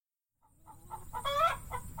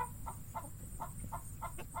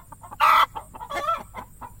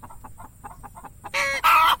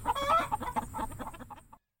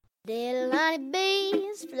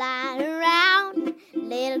honeybees flying around,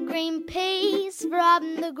 little green peas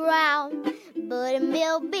from the ground,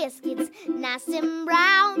 buttermilk biscuits nice and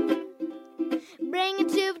brown. Bring it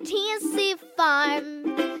to the Tennessee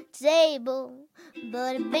farm table.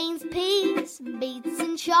 Butter beans, peas, beets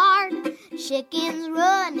and chard, chickens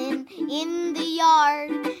running in the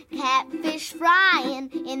yard, catfish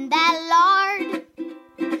frying in that lard.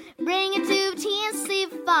 Bring it to the Tennessee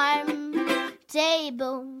farm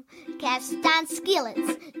table. Cast iron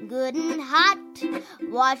skillets good and hot,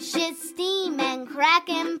 watch it steam and crack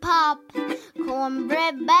and pop.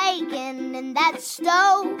 Cornbread, bacon in that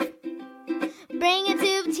stove. Bring it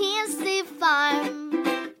to the Tennessee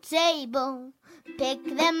farm table. Pick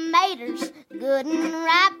them maters good and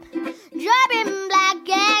ripe, dropping black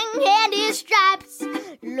and candy stripes.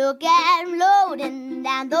 Look at 'em loading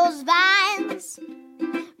down those vines.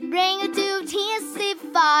 Bring it to Tennessee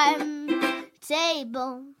farm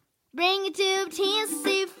table. Bring it to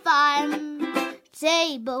Tennessee farm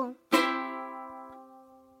table.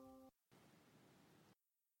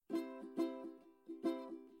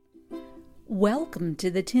 Welcome to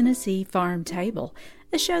the Tennessee Farm Table,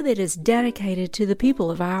 a show that is dedicated to the people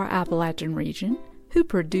of our Appalachian region who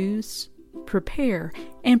produce, prepare,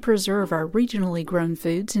 and preserve our regionally grown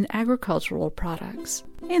foods and agricultural products.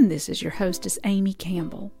 And this is your hostess, Amy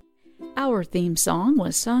Campbell. Our theme song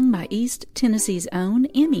was sung by East Tennessee's own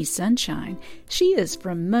Emmy Sunshine. She is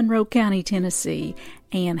from Monroe County, Tennessee,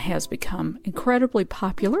 and has become incredibly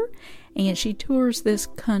popular, and she tours this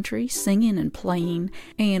country singing and playing,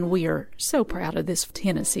 and we are so proud of this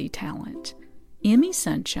Tennessee talent. Emmy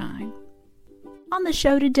Sunshine. On the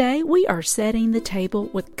show today, we are setting the table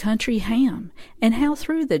with country ham and how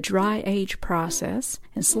through the dry age process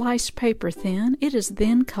and sliced paper thin, it is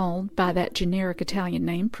then called by that generic Italian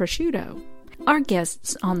name, prosciutto. Our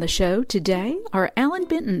guests on the show today are Alan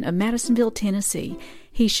Benton of Madisonville, Tennessee.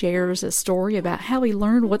 He shares a story about how he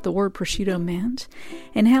learned what the word prosciutto meant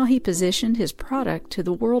and how he positioned his product to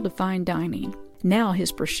the world of fine dining. Now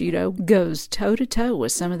his prosciutto goes toe-to-toe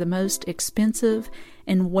with some of the most expensive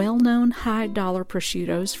and well-known high-dollar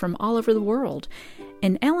prosciuttos from all over the world.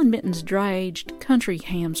 And Alan Benton's dry-aged country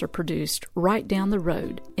hams are produced right down the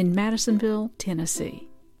road in Madisonville, Tennessee.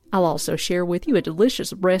 I'll also share with you a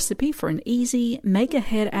delicious recipe for an easy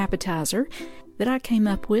make-ahead appetizer that I came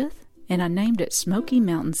up with, and I named it Smoky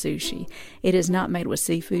Mountain Sushi. It is not made with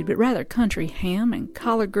seafood, but rather country ham and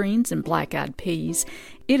collard greens and black-eyed peas.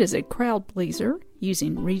 It is a crowd pleaser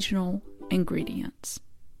using regional ingredients.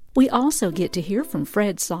 We also get to hear from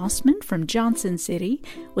Fred Sauceman from Johnson City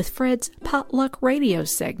with Fred's Potluck Radio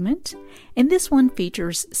segment, and this one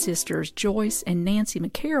features sisters Joyce and Nancy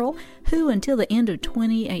McCarroll, who until the end of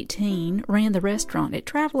 2018 ran the restaurant at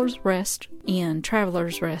Travelers Rest in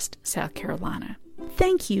Travelers Rest, South Carolina.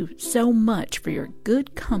 Thank you so much for your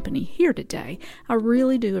good company here today. I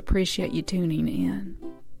really do appreciate you tuning in.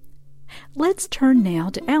 Let's turn now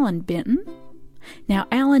to Alan Benton. Now,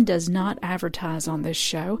 Alan does not advertise on this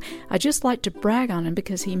show. I just like to brag on him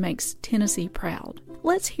because he makes Tennessee proud.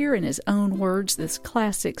 Let's hear in his own words this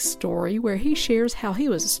classic story where he shares how he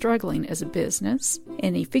was struggling as a business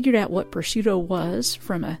and he figured out what prosciutto was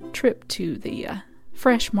from a trip to the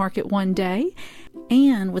fresh market one day,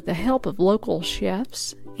 and with the help of local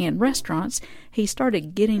chefs and restaurants, he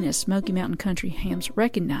started getting his Smoky Mountain country hams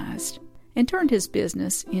recognized and turned his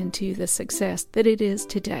business into the success that it is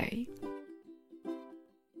today.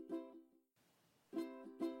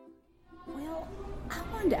 Well,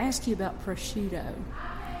 I wanted to ask you about prosciutto.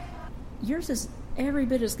 Yours is every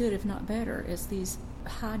bit as good, if not better, as these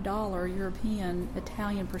high-dollar European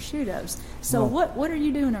Italian prosciuttos. So what are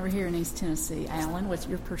you doing over here in East Tennessee, Alan, with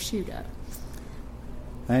your prosciutto?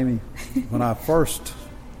 Amy, when I first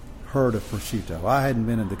heard of prosciutto, I hadn't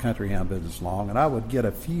been in the country ham business long, and I would get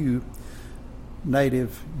a few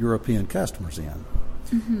native European customers in.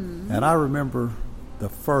 Mm-hmm. And I remember the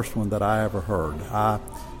first one that I ever heard. I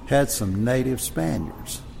had some native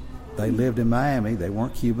Spaniards. They lived in Miami. They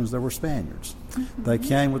weren't Cubans, they were Spaniards. Mm-hmm. They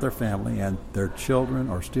came with their family, and their children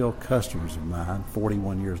are still customers of mine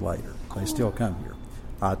 41 years later. They still come here.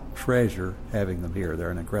 I treasure having them here.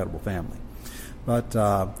 They're an incredible family. But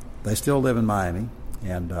they still live in Miami,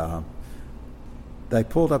 and they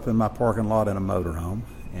pulled up in my parking lot in a motorhome,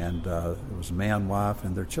 and it was a man, wife,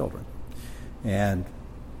 and their children. And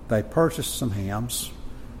they purchased some hams,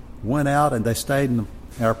 went out, and they stayed in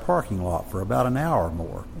our parking lot for about an hour or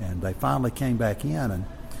more. And they finally came back in, and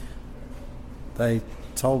they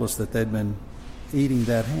told us that they'd been eating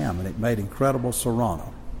that ham, and it made incredible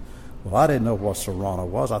serrano. Well, I didn't know what serrano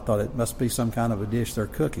was. I thought it must be some kind of a dish they're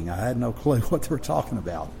cooking. I had no clue what they were talking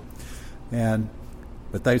about. And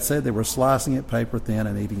But they said they were slicing it paper thin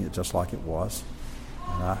and eating it just like it was.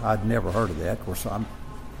 And I'd never heard of that. Of course,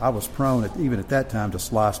 I was prone, even at that time, to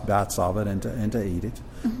slice bites of it and to eat it.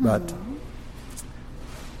 Mm-hmm. But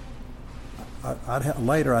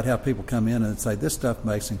later I'd have people come in and say, this stuff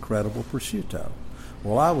makes incredible prosciutto.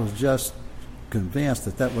 Well, I was just convinced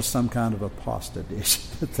that was some kind of a pasta dish.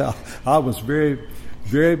 I was very,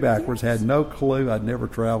 very backwards, had no clue. I'd never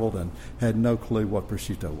traveled and had no clue what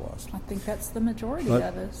prosciutto was. I think that's the majority of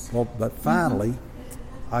us. Well, but finally,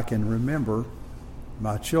 I can remember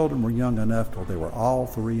my children were young enough till they were all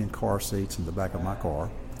three in car seats in the back of my car.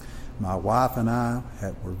 My wife and I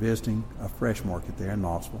were visiting a fresh market there in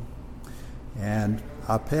Knoxville. And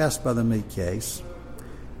I passed by the meat case,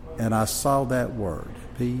 and I saw that word,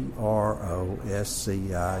 Prosciutto,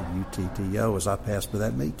 as I passed by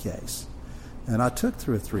that meat case. And I took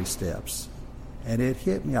 2 or 3 steps, and it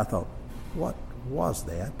hit me. I thought, what was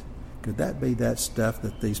that? Could that be that stuff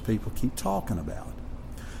that these people keep talking about?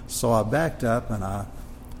 So I backed up, and I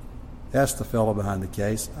asked the fellow behind the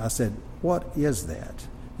case, I said, what is that?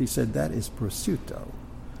 He said, that is prosciutto.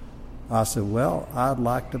 I said, well, I'd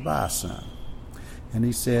like to buy some. And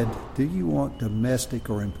he said, do you want domestic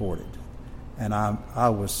or imported? And I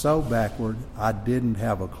was so backward, I didn't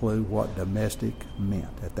have a clue what domestic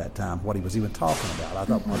meant at that time, what he was even talking about.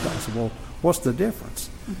 I said, well, what's the difference?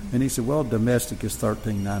 Mm-hmm. And he said, well, domestic is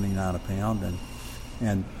 $13.99 a pound,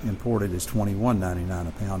 and imported is $21.99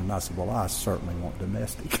 a pound. And I said, well, I certainly want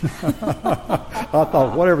domestic. I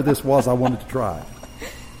thought, whatever this was, I wanted to try it.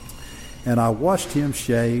 And I watched him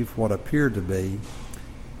shave what appeared to be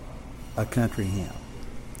a country ham.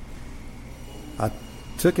 I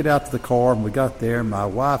took it out to the car, and we got there, and my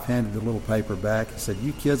wife handed the little paper back and said,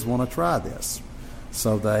 you kids want to try this?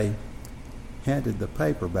 So they handed the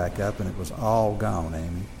paper back up, and it was all gone,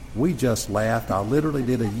 Amy. We just laughed. I literally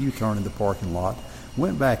did a U-turn in the parking lot,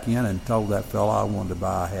 went back in and told that fellow I wanted to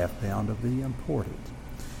buy a half pound of the imported.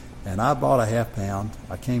 And I bought a half pound.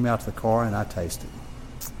 I came out to the car, and I tasted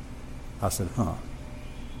it. I said,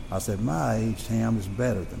 I said, my aged ham is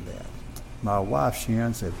better than that. My wife,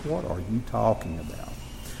 Sharon, said, what are you talking about?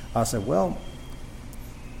 I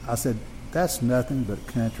said, that's nothing but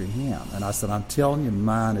country ham. And I said, I'm telling you,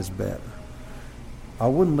 mine is better. I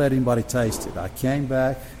wouldn't let anybody taste it. I came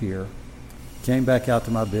back out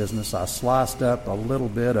to my business. I sliced up a little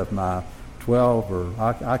bit of my 12, or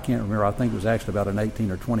I can't remember, I think it was actually about an 18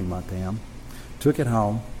 or 20 month ham. Took it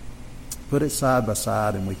home, put it side by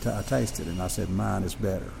side, and I tasted it, and I said, mine is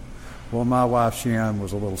better. Well, my wife, Sharon,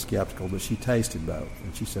 was a little skeptical, but she tasted both,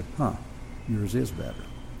 and she said, yours is better.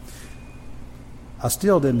 I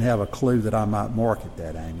still didn't have a clue that I might market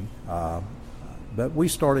that, Amy, but we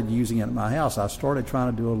started using it at my house. I started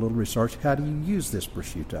trying to do a little research. How do you use this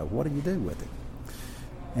prosciutto? What do you do with it?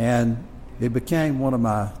 And it became one of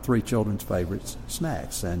my 3 children's favorite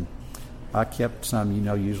snacks, and I kept some,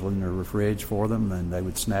 usually in the fridge for them, and they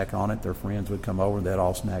would snack on it. Their friends would come over, and they'd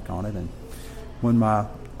all snack on it. And when my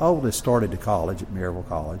oldest started to college at Maryville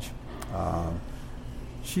College,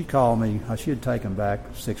 she called me. She had taken back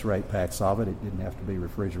 6 or 8 packs of it. It didn't have to be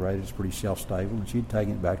refrigerated. It's pretty shelf-stable, and she'd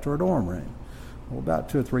taken it back to her dorm room. Well, about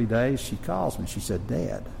 2 or 3 days, she calls me. She said,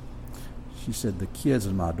 Dad, she said, the kids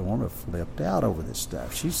in my dorm have flipped out over this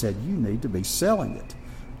stuff. She said, you need to be selling it.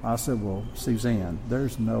 I said, well, Suzanne,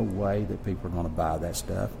 there's no way that people are going to buy that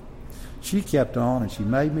stuff. She kept on, and she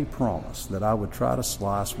made me promise that I would try to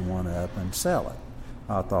slice one up and sell it.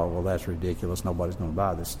 I thought, well, that's ridiculous. Nobody's going to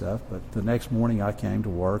buy this stuff. But the next morning I came to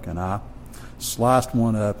work, and I sliced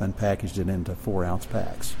one up and packaged it into 4-ounce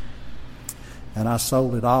packs. And I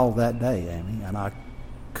sold it all that day, Amy, and I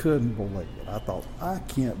couldn't believe it. I thought, I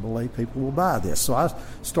can't believe people will buy this. So I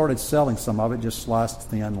started selling some of it, just sliced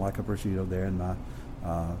thin like a prosciutto there in my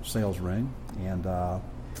sales room, and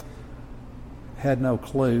had no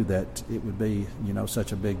clue that it would be,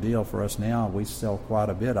 such a big deal for us now. We sell quite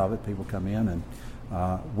a bit of it. People come in, and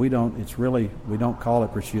we don't call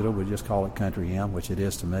it prosciutto. We just call it country ham, which it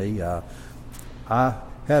is to me. I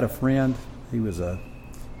had a friend. He was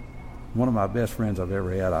one of my best friends I've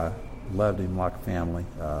ever had. I loved him like a family.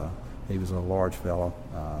 He was a large fellow.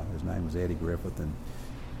 His name was Eddie Griffith, and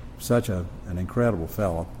such an incredible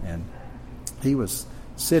fellow. And he was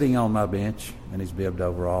sitting on my bench in his bibbed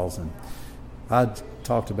overalls, and I'd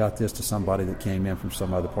talked about this to somebody that came in from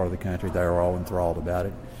some other part of the country. They were all enthralled about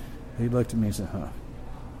it. He looked at me and said,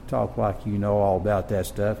 talk like you know all about that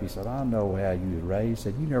stuff. He said, I know how you were raised.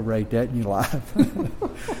 He said, you never ate that in your life.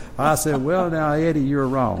 I said, well, now, Eddie, you're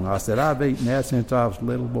wrong. I said, I've eaten that since I was a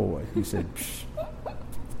little boy. He said, psh.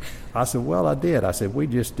 I said, well, I did. I said, we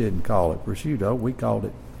just didn't call it prosciutto. We called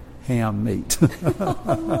it ham meat.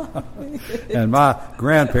 And my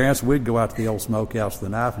grandparents, we'd go out to the old smokehouse with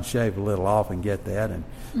a knife and shave a little off and get that, and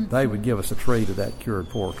they would give us a treat of that cured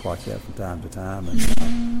pork like that from time to time.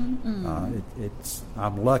 And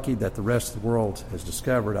I'm lucky that the rest of the world has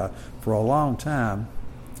discovered. For a long time,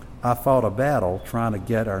 I fought a battle trying to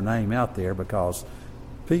get our name out there because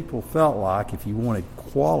people felt like if you wanted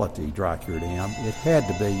quality dry cured ham, it had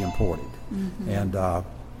to be imported. And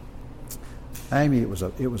Amy, it was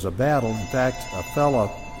a battle. In fact,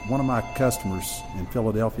 one of my customers in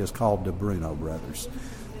Philadelphia is called DeBruno Brothers.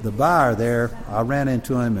 The buyer there, I ran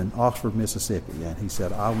into him in Oxford, Mississippi, and he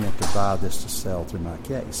said, I want to buy this to sell through my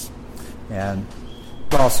case. And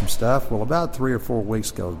bought some stuff. Well, about 3 or 4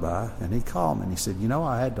 weeks goes by, and he called me and he said,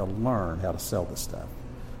 I had to learn how to sell this stuff.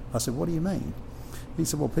 I said, what do you mean? He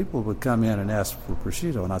said, well, people would come in and ask for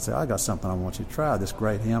prosciutto, and I'd say, I got something I want you to try, this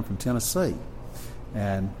great ham from Tennessee.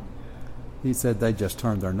 And he said they just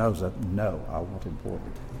turned their nose up. No, I want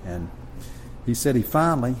imported. And he said he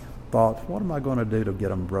finally thought, what am I going to do to get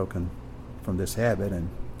them broken from this habit? And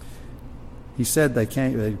he said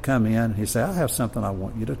they'd come in, and he'd say, I have something I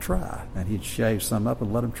want you to try. And he'd shave some up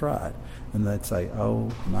and let them try it. And they'd say, oh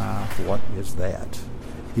my, what is that?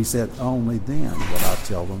 He said only then would I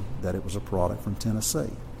tell them that it was a product from Tennessee.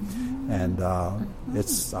 And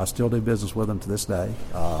I still do business with them to this day.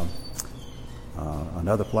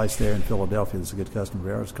 Another place there in Philadelphia that's a good customer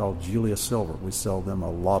of ours is called Julia Silver. We sell them a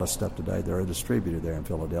lot of stuff today. They're a distributor there in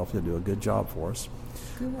Philadelphia, do a good job for us.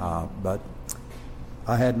 But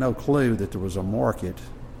I had no clue that there was a market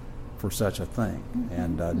for such a thing.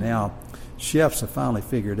 And now chefs have finally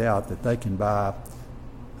figured out that they can buy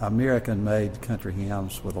American-made country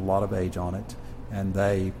hams with a lot of age on it, and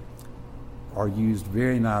they are used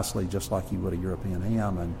very nicely just like you would a European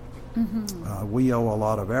ham. And we owe a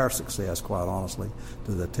lot of our success, quite honestly,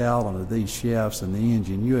 to the talent of these chefs and the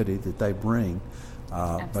ingenuity that they bring,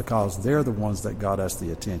 because they're the ones that got us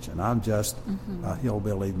the attention. I'm just a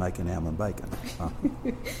hillbilly making ham and bacon.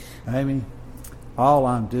 Amy, all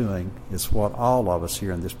I'm doing is what all of us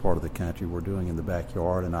here in this part of the country were doing in the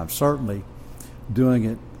backyard, and I'm certainly doing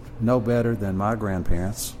it no better than my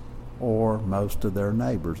grandparents or most of their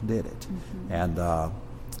neighbors did it. And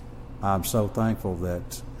I'm so thankful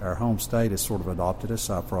that our home state has sort of adopted us.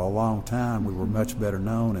 For a long time, we were much better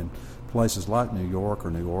known in places like New York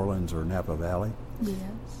or New Orleans or Napa Valley. Yes.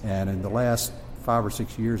 And in the last 5 or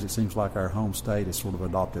 6 years, it seems like our home state has sort of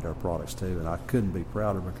adopted our products too. And I couldn't be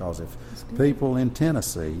prouder, because if people in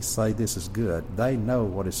Tennessee say this is good, they know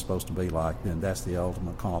what it's supposed to be like, then that's the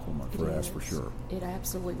ultimate compliment for us, for sure. It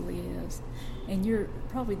absolutely is. And you're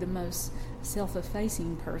probably the most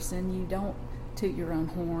self-effacing person. You don't toot your own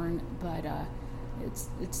horn, but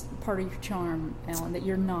it's part of your charm, Alan, that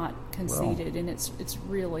you're not conceited, and it's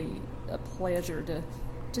really a pleasure to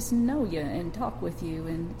just know you and talk with you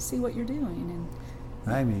and see what you're doing.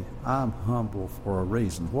 And Amy, I'm humble for a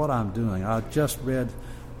reason. What I'm doing, I just read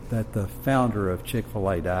that the founder of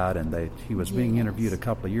Chick-fil-A died, and he was being interviewed a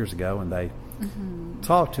couple of years ago, and they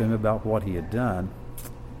talked to him about what he had done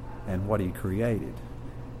and what he created.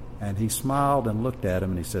 And he smiled and looked at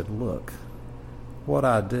him and he said, look, what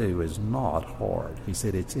I do is not hard. He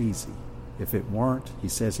said, it's easy. If it weren't, he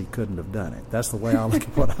says he couldn't have done it. That's the way I look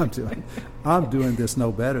at what I'm doing. I'm doing this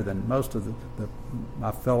no better than most of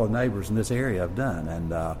my fellow neighbors in this area have done.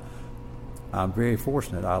 And I'm very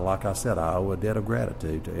fortunate. Like I said, I owe a debt of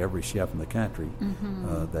gratitude to every chef in the country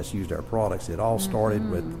that's used our products. It all started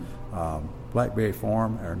with Blackberry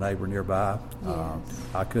Farm, our neighbor nearby.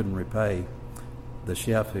 I couldn't repay the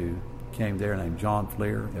chef who came there named John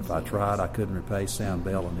Fleer. If I tried, I couldn't repay Sam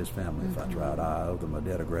Bell and his family. If I tried, I owe them a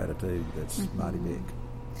debt of gratitude that's mighty big.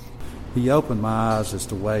 He opened my eyes as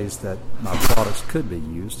to ways that my products could be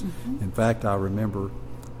used. In fact, I remember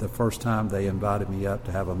the first time they invited me up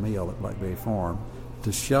to have a meal at Blackberry Farm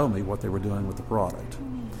to show me what they were doing with the product.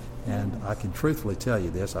 And I can truthfully tell you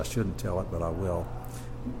this, I shouldn't tell it, but I will.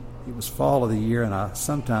 It was fall of the year, and I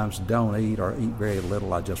sometimes don't eat or eat very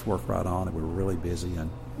little. I just work right on it. We were really busy, and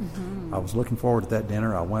I was looking forward to that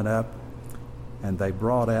dinner. I went up, and they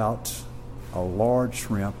brought out a large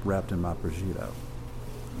shrimp wrapped in my prosciutto.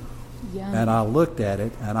 Yum. And I looked at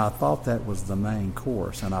it, and I thought that was the main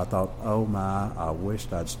course. And I thought, oh my, I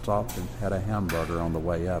wished I'd stopped and had a hamburger on the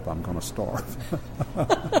way up. I'm going to starve.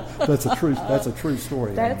 That's a true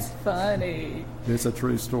story. That's funny. It's a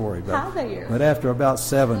true story. Hi there. But after about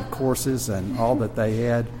 7 courses and all that they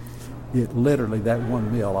had, it literally, that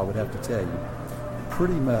one meal, I would have to tell you,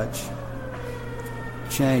 pretty much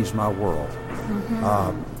changed my world.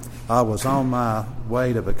 I was on my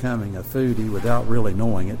way to becoming a foodie without really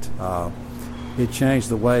knowing it. It changed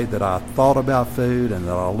the way that I thought about food and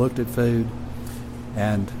that I looked at food.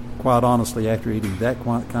 And quite honestly, after eating that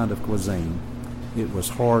kind of cuisine, it was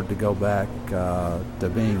hard to go back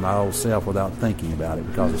to being my old self without thinking about it,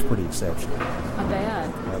 because it's pretty exceptional. I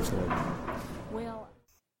bet. Absolutely. Well,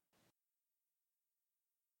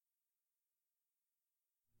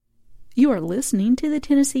 you are listening to the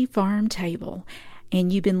Tennessee Farm Table,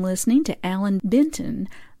 and you've been listening to Alan Benton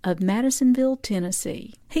of Madisonville,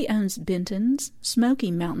 Tennessee. He owns Benton's Smoky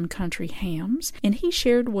Mountain Country Hams, and he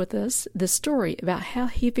shared with us the story about how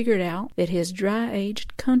he figured out that his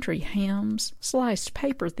dry-aged country hams, sliced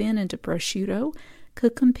paper-thin into prosciutto,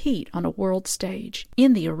 could compete on a world stage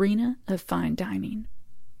in the arena of fine dining.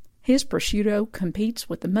 His prosciutto competes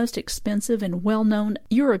with the most expensive and well-known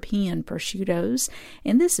European prosciuttos,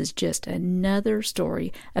 and this is just another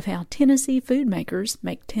story of how Tennessee food makers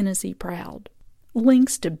make Tennessee proud.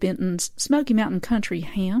 Links to Benton's Smoky Mountain Country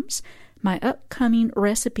Hams, my upcoming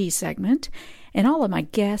recipe segment, and all of my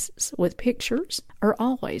guests with pictures are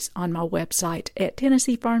always on my website at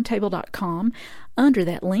TennesseeFarmTable.com under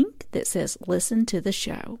that link that says Listen to the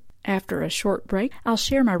Show. After a short break, I'll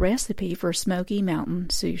share my recipe for Smoky Mountain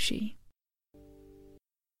Sushi.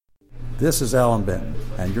 This is Alan Benton,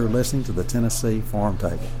 and you're listening to the Tennessee Farm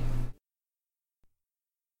Table.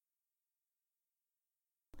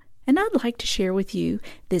 And I'd like to share with you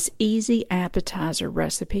this easy appetizer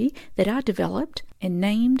recipe that I developed and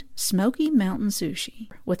named Smoky Mountain Sushi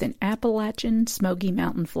with an Appalachian Smoky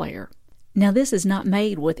Mountain flair. Now, this is not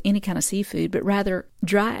made with any kind of seafood, but rather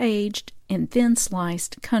dry-aged and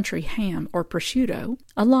thin-sliced country ham or prosciutto,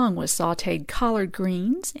 along with sautéed collard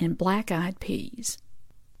greens and black-eyed peas.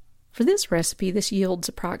 For this recipe, this yields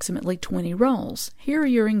approximately 20 rolls. Here are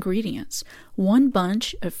your ingredients. 1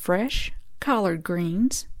 bunch of fresh collard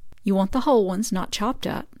greens. You want the whole ones, not chopped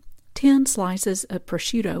up. 10 slices of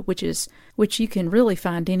prosciutto, which you can really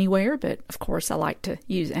find anywhere, but of course I like to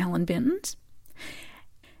use Alan Benton's.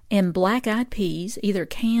 And black-eyed peas, either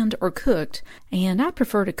canned or cooked, and I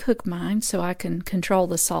prefer to cook mine so I can control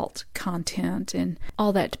the salt content, and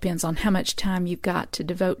all that depends on how much time you've got to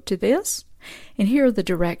devote to this. And here are the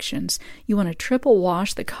directions. You want to triple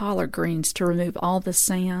wash the collard greens to remove all the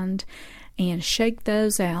sand, and shake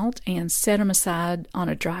those out and set them aside on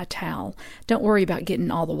a dry towel. Don't worry about getting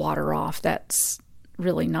all the water off. That's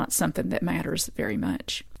really not something that matters very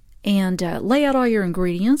much. And lay out all your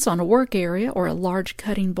ingredients on a work area or a large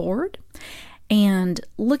cutting board. And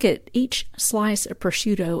look at each slice of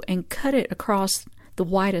prosciutto and cut it across the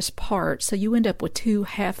widest part so you end up with 2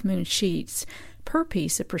 half-moon sheets per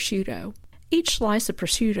piece of prosciutto. Each slice of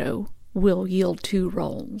prosciutto will yield 2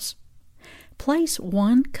 rolls. Place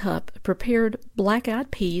 1 cup prepared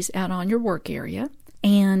black-eyed peas out on your work area,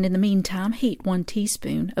 and in the meantime, heat 1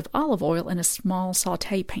 teaspoon of olive oil in a small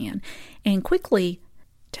sauté pan, and quickly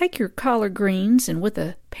take your collard greens and with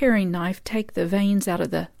a paring knife take the veins out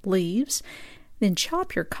of the leaves. Then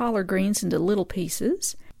chop your collard greens into little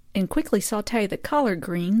pieces, and quickly sauté the collard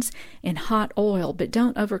greens in hot oil, but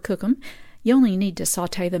don't overcook them. You only need to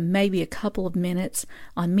sauté them maybe a couple of minutes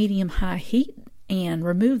on medium-high heat, and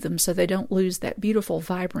remove them so they don't lose that beautiful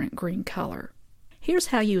vibrant green color. Here's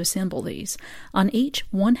how you assemble these. On each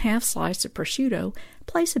 1/2 slice of prosciutto,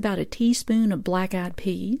 place about a teaspoon of black-eyed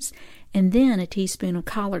peas and then a teaspoon of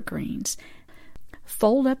collard greens.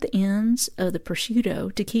 Fold up the ends of the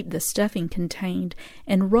prosciutto to keep the stuffing contained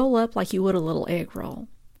and roll up like you would a little egg roll.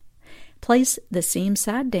 Place the seam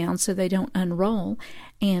side down so they don't unroll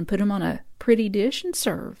and put them on a pretty dish and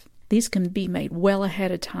serve. These can be made well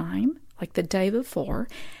ahead of time, like the day before,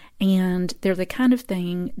 and they're the kind of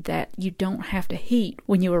thing that you don't have to heat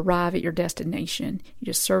when you arrive at your destination. You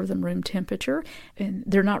just serve them room temperature, and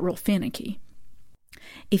they're not real finicky.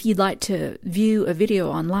 If you'd like to view a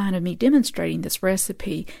video online of me demonstrating this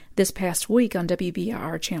recipe this past week on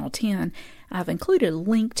WBIR Channel 10, I've included a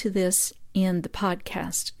link to this in the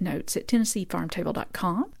podcast notes at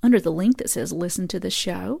TennesseeFarmTable.com under the link that says Listen to the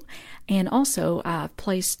Show, and also I've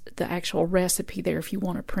placed the actual recipe there if you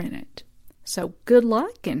want to print it. So good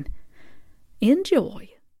luck and enjoy.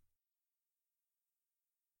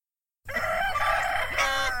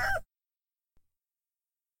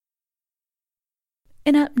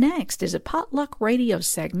 And up next is a potluck radio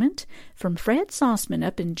segment from Fred Sauceman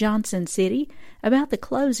up in Johnson City about the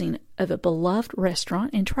closing of a beloved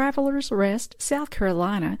restaurant in Travelers Rest, South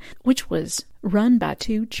Carolina, which was run by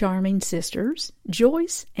 2 charming sisters,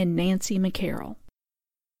 Joyce and Nancy McCarroll.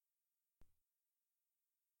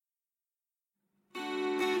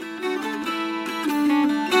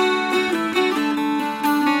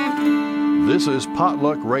 This is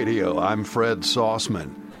Potluck Radio. I'm Fred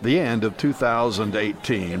Sauceman. The end of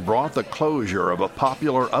 2018 brought the closure of a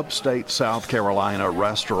popular upstate South Carolina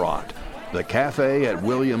restaurant, the Cafe at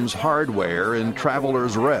Williams Hardware in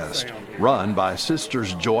Travelers Rest, run by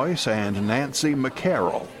Sisters Joyce and Nancy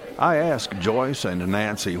McCarroll. I asked Joyce and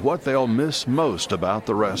Nancy what they'll miss most about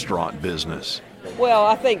the restaurant business. Well,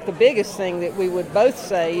 I think the biggest thing that we would both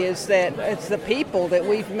say is that it's the people that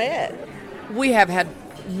we've met. We have had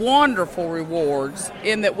wonderful rewards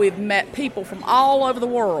in that we've met people from all over the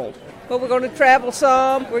world. But we're going to travel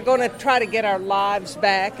some. We're going to try to get our lives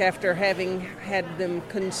back after having had them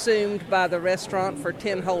consumed by the restaurant for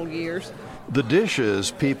 10 whole years. The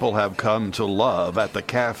dishes people have come to love at the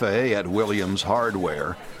Cafe at Williams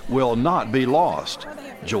Hardware will not be lost.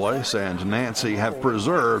 Joyce and Nancy have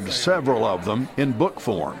preserved several of them in book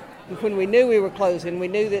form. When we knew we were closing, we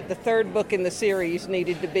knew that the third book in the series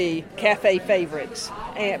needed to be Cafe Favorites,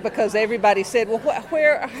 and because everybody said, well,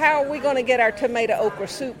 how are we going to get our tomato okra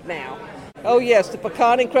soup now? Oh yes, the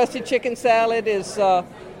pecan-encrusted chicken salad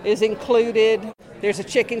is included. There's a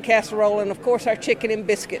chicken casserole, and of course our chicken and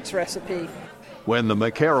biscuits recipe. When the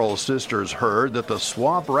McCarroll sisters heard that the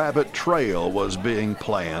Swamp Rabbit Trail was being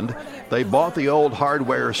planned, they bought the old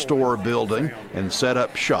hardware store building and set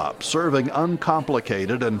up shop, serving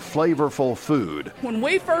uncomplicated and flavorful food. When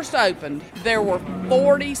we first opened, there were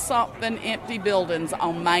 40-something empty buildings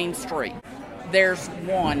on Main Street. There's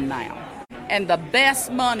one now. And the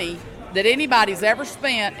best money that anybody's ever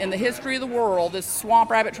spent in the history of the world is Swamp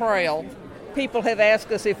Rabbit Trail. People have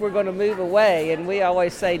asked us if we're going to move away, and we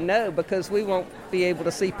always say no, because we won't be able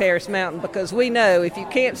to see Paris Mountain, because we know if you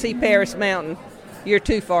can't see Paris Mountain, you're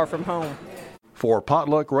too far from home. For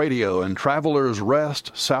Potluck Radio in Travelers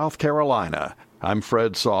Rest, South Carolina, I'm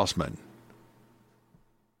Fred Sauceman.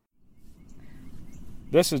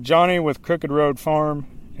 This is Johnny with Crooked Road Farm,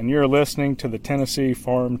 and you're listening to the Tennessee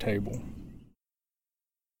Farm Table.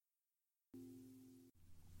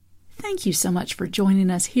 Thank you so much for joining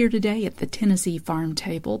us here today at the Tennessee Farm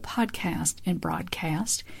Table podcast and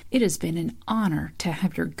broadcast. It has been an honor to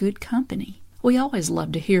have your good company. We always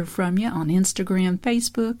love to hear from you on Instagram,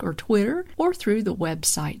 Facebook, or Twitter, or through the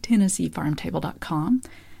website TennesseeFarmTable.com.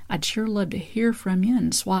 I'd sure love to hear from you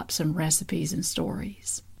and swap some recipes and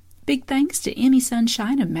stories. Big thanks to Emmy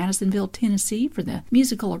Sunshine of Madisonville, Tennessee for the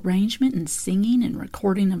musical arrangement and singing and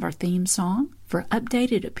recording of our theme song. For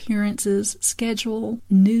updated appearances, schedule,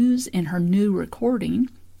 news, and her new recording,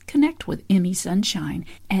 connect with Emmy Sunshine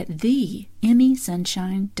at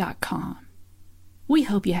theemmysunshine.com. We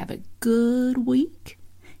hope you have a good week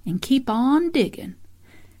and keep on digging.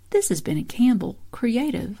 This has been a Campbell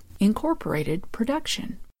Creative Incorporated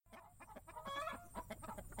production.